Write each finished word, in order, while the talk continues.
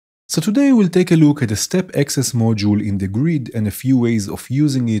So today we'll take a look at the step access module in the grid and a few ways of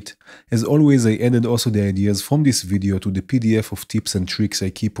using it. As always, I added also the ideas from this video to the PDF of tips and tricks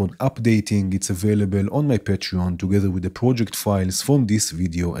I keep on updating. It's available on my Patreon together with the project files from this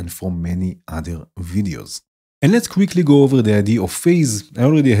video and from many other videos. And let's quickly go over the idea of phase. I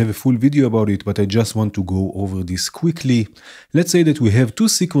already have a full video about it, but I just want to go over this quickly. Let's say that we have two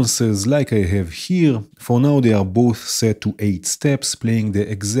sequences like I have here. For now, they are both set to 8 steps, playing the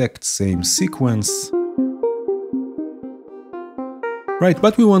exact same sequence. Right,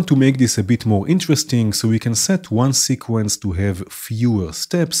 but we want to make this a bit more interesting, so we can set one sequence to have fewer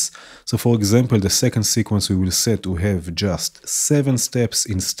steps. So for example, the second sequence we will set to have just 7 steps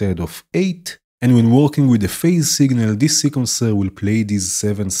instead of 8. And when working with the phase signal, this sequencer will play these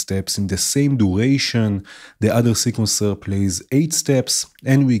 7 steps in the same duration. The other sequencer plays 8 steps,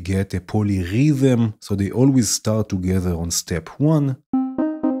 and we get a polyrhythm, so they always start together on step 1.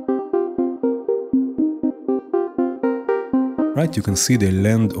 Right, you can see they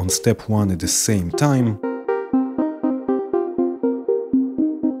land on step 1 at the same time.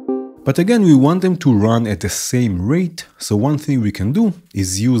 But again, we want them to run at the same rate, so one thing we can do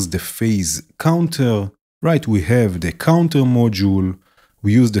is use the phase counter. Right, we have the counter module,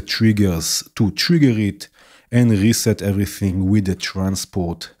 we use the triggers to trigger it and reset everything with the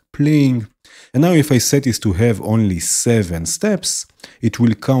transport playing. And now if I set this to have only 7 steps, it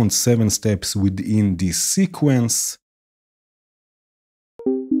will count 7 steps within this sequence.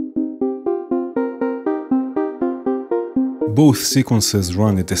 Both sequences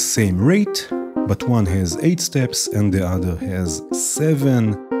run at the same rate, but one has 8 steps and the other has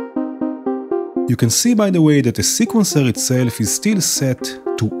 7. You can see, by the way, that the sequencer itself is still set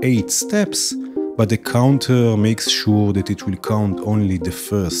to 8 steps, but the counter makes sure that it will count only the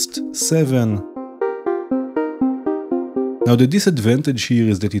first 7. Now the disadvantage here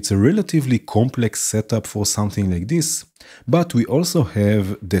is that it's a relatively complex setup for something like this, but we also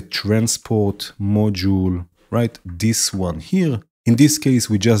have the transport module. Right, this one here. In this case,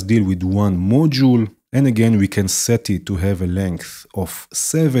 we just deal with one module, and again, we can set it to have a length of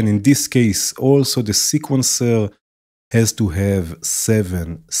 7. In this case, also the sequencer has to have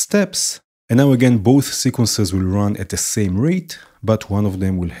 7 steps. And now again, both sequences will run at the same rate, but one of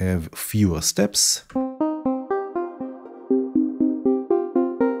them will have fewer steps.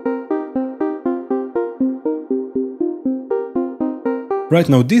 Right,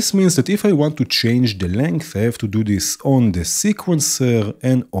 now this means that if I want to change the length, I have to do this on the sequencer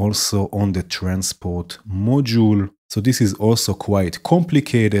and also on the transport module. So this is also quite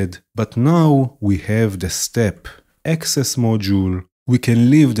complicated, but now we have the step access module. We can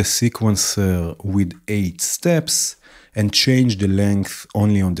leave the sequencer with 8 steps and change the length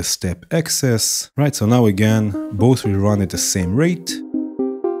only on the step access. Right, so now again, both will run at the same rate,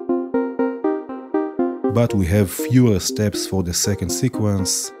 but we have fewer steps for the second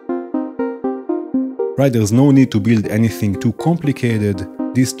sequence. Right, there's no need to build anything too complicated.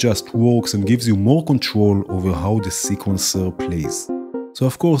 This just works and gives you more control over how the sequencer plays. So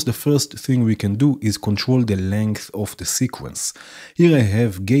of course, the first thing we can do is control the length of the sequence. Here I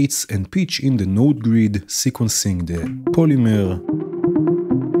have gates and pitch in the node grid, sequencing the polymer.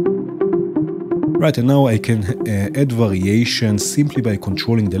 Right, and now I can add variations simply by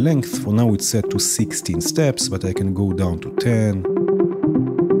controlling the length. For now it's set to 16 steps, but I can go down to 10,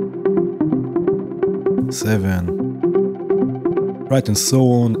 7, right, and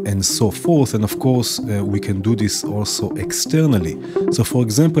so on and so forth. And of course, we can do this also externally. So for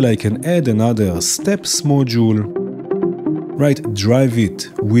example, I can add another steps module, right, drive it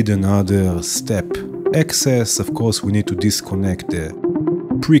with another step access. Of course, we need to disconnect the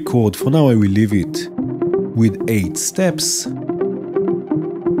pre-chord. For now I will leave it with 8 steps.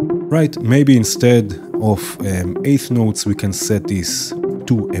 Right, maybe instead of 8th notes we can set this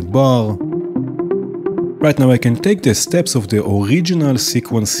to a bar. Right, now I can take the steps of the original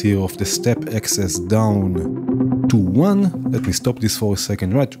sequence here of the step access down to 1. Let me stop this for a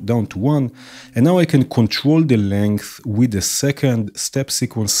second. Right, down to 1. And now I can control the length with the second step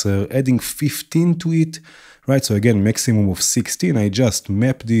sequencer, adding 15 to it. Right, so again, maximum of 16. I just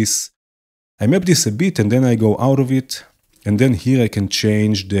map this. I map this a bit and then I go out of it. And then here I can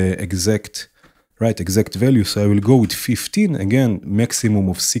change the exact value. So I will go with 15. Again, maximum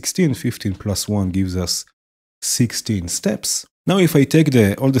of 16. 15 plus 1 gives us 16 steps. Now if I take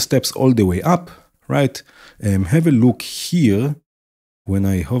all the steps all the way up, right, have a look here. When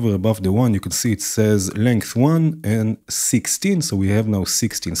I hover above the 1, you can see it says length 1 and 16. So we have now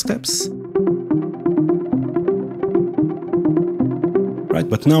 16 steps. Right,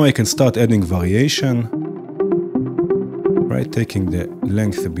 but now I can start adding variation. right? Taking the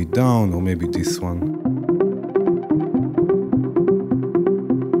length a bit down, or maybe this one.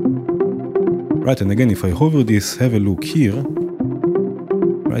 Right, and again, if I hover this, have a look here,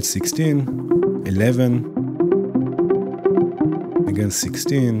 right, 16, 11, again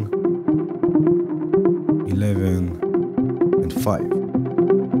 16, 11, and 5.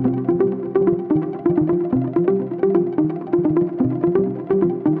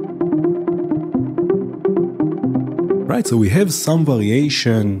 Right, so we have some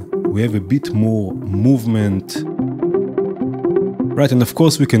variation, we have a bit more movement. Right, and of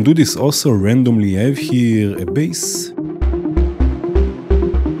course we can do this also randomly. I have here a base.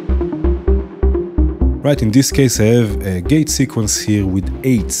 Right, in this case I have a gate sequence here with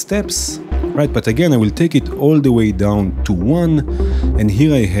 8 steps. Right, but again I will take it all the way down to 1, and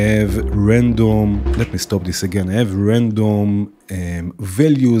here I have random, let me stop this again, I have random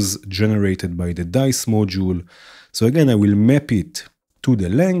values generated by the dice module. So again I will map it to the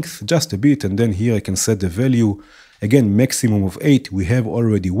length just a bit, and then here I can set the value. Again, maximum of 8, we have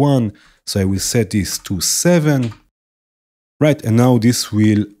already 1, so I will set this to 7. Right, and now this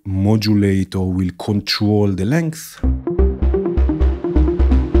will modulate or will control the length.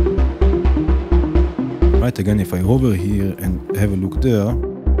 Right, again, if I hover here and have a look there,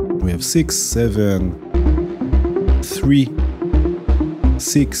 we have 6, 7, 3,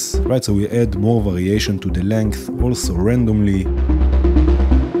 6. Right, so we add more variation to the length, also randomly.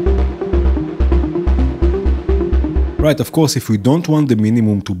 Right, of course, if we don't want the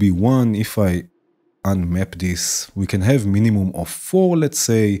minimum to be 1, if I unmap this, we can have minimum of 4, let's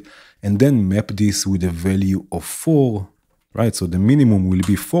say, and then map this with a value of 4. Right, so the minimum will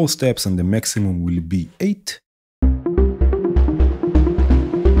be 4 steps and the maximum will be 8.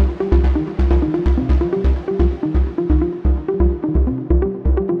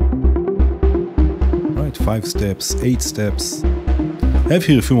 Right, 5 steps, 8 steps. I have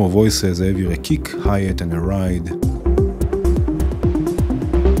here a few more voices. I have here a kick, hi-hat, and a ride.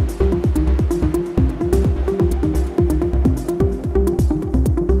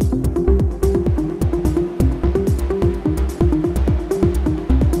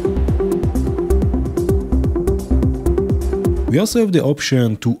 We also have the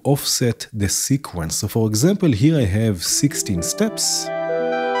option to offset the sequence. So for example, here I have 16 steps.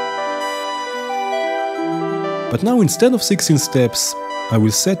 But now instead of 16 steps, I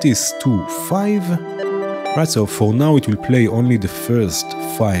will set this to 5. Right, so for now it will play only the first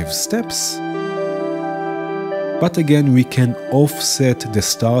 5 steps. But again, we can offset the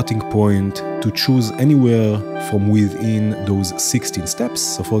starting point to choose anywhere from within those 16 steps.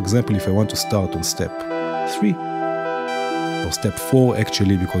 So for example, if I want to start on step 3, or step 4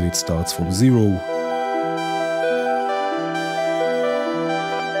 actually, because it starts from 0.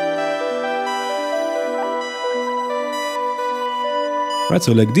 Right,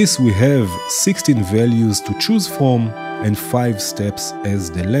 so like this we have 16 values to choose from and 5 steps as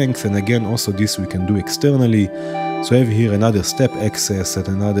the length, and again also this we can do externally. So I have here another step access and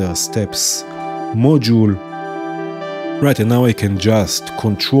another steps module. Right, and now I can just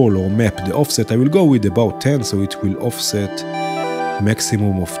control or map the offset. I will go with about 10, so it will offset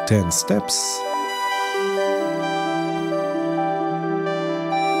maximum of 10 steps.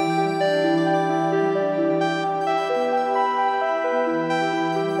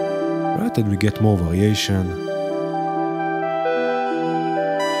 Right, and we get more variation.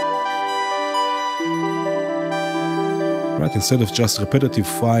 Right, instead of just repetitive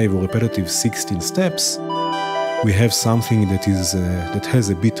 5 or repetitive 16 steps, we have something that has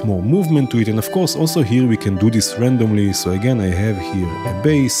a bit more movement to it, and of course also here we can do this randomly. So again I have here a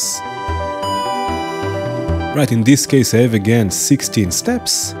base. Right, in this case I have again 16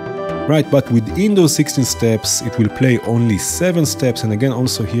 steps. Right, but within those 16 steps it will play only 7 steps, and again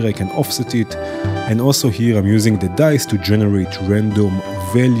also here I can offset it, and also here I'm using the dice to generate random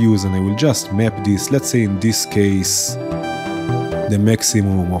values, and I will just map this. Let's say in this case the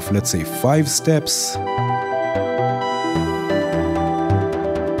maximum of, let's say, 5 steps.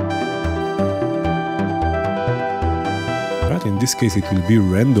 In this case it will be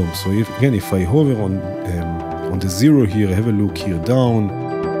random. So if I hover on the 0 here, I have a look here down.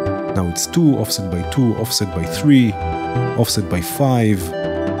 Now it's 2, offset by 2, offset by 3, offset by 5,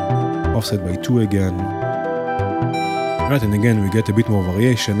 offset by 2 again. Right, and again we get a bit more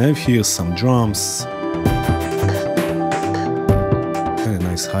variation. I have here some drums and a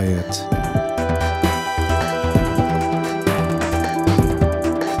nice hi-hat.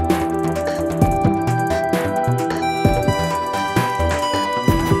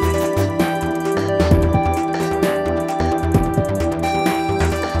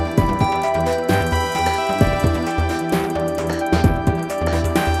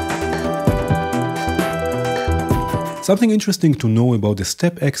 Something interesting to know about the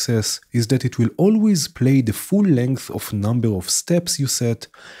step access is that it will always play the full length of number of steps you set,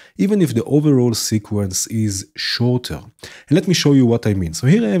 even if the overall sequence is shorter. And let me show you what I mean. So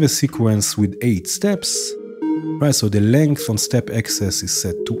here I have a sequence with 8 steps, right? So the length on step access is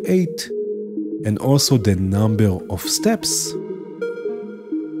set to 8, and also the number of steps.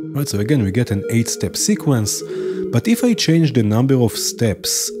 Right, so again we get an 8-step sequence, but if I change the number of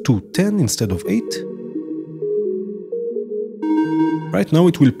steps to 10 instead of 8, right now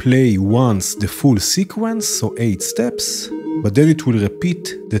it will play once the full sequence, so 8 steps, but then it will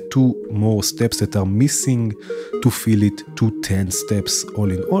repeat the 2 more steps that are missing to fill it to 10 steps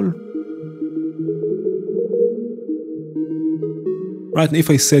all in all. Right, and if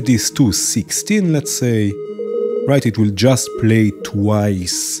I set this to 16, let's say, right, it will just play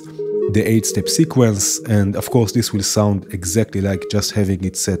twice the 8-step sequence, and of course this will sound exactly like just having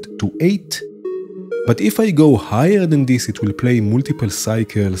it set to 8. But if I go higher than this, it will play multiple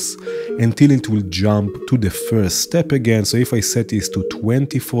cycles until it will jump to the first step again. So if I set this to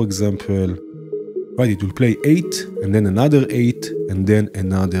 20, for example, right, it will play 8, and then another 8, and then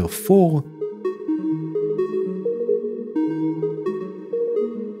another 4.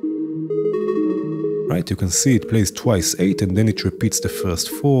 Right, you can see it plays twice 8, and then it repeats the first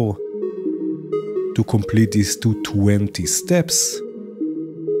 4 to complete these to 20 steps.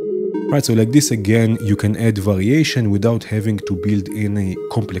 Right, so like this again, you can add variation without having to build any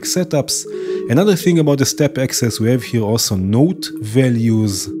complex setups. Another thing about the step access, we have here also note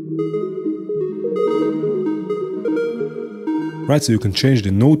values. Right, so you can change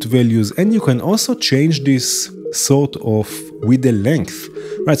the note values, and you can also change this sort of with the length.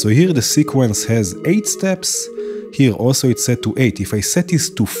 Right, so here the sequence has 8 steps, here also it's set to 8. If I set this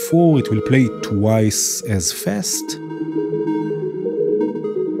to 4, it will play twice as fast.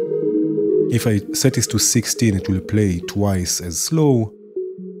 If I set this to 16, it will play twice as slow.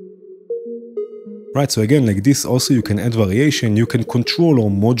 Right, so again, like this also you can add variation, you can control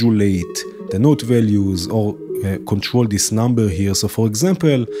or modulate the note values or control this number here. So for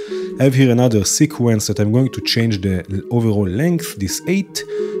example, I have here another sequence that I'm going to change the overall length, this 8,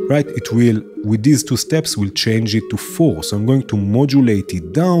 right? It will, with these 2 steps, will change it to 4. So I'm going to modulate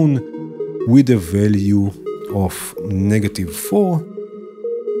it down with a value of -4.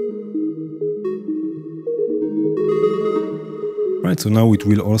 Right, so now it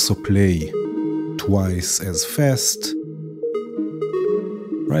will also play twice as fast.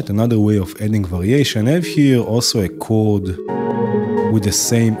 Right, another way of adding variation. I have here also a chord with the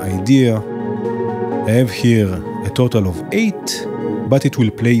same idea. I have here a total of 8, but it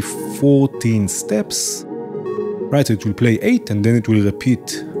will play 14 steps. Right, so it will play 8 and then it will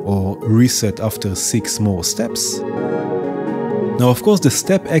repeat or reset after 6 more steps. Now, of course, the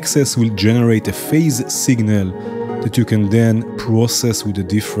step access will generate a phase signal that you can then process with the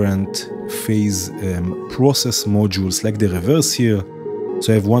different phase process modules, like the reverse here.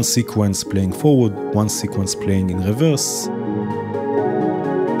 So I have one sequence playing forward, one sequence playing in reverse.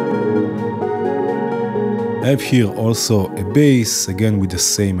 I have here also a bass, again with the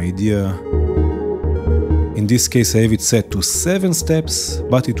same idea. In this case I have it set to 7 steps,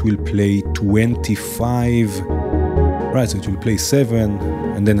 but it will play 25. Right, so it will play 7,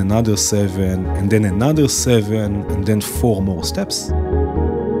 and then another 7, and then another 7, and then 4 more steps.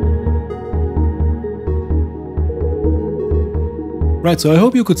 Right, so I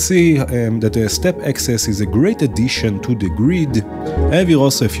hope you could see that the step access is a great addition to the grid. I have here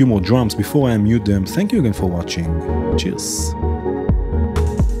also a few more drums before I mute them. Thank you again for watching. Cheers.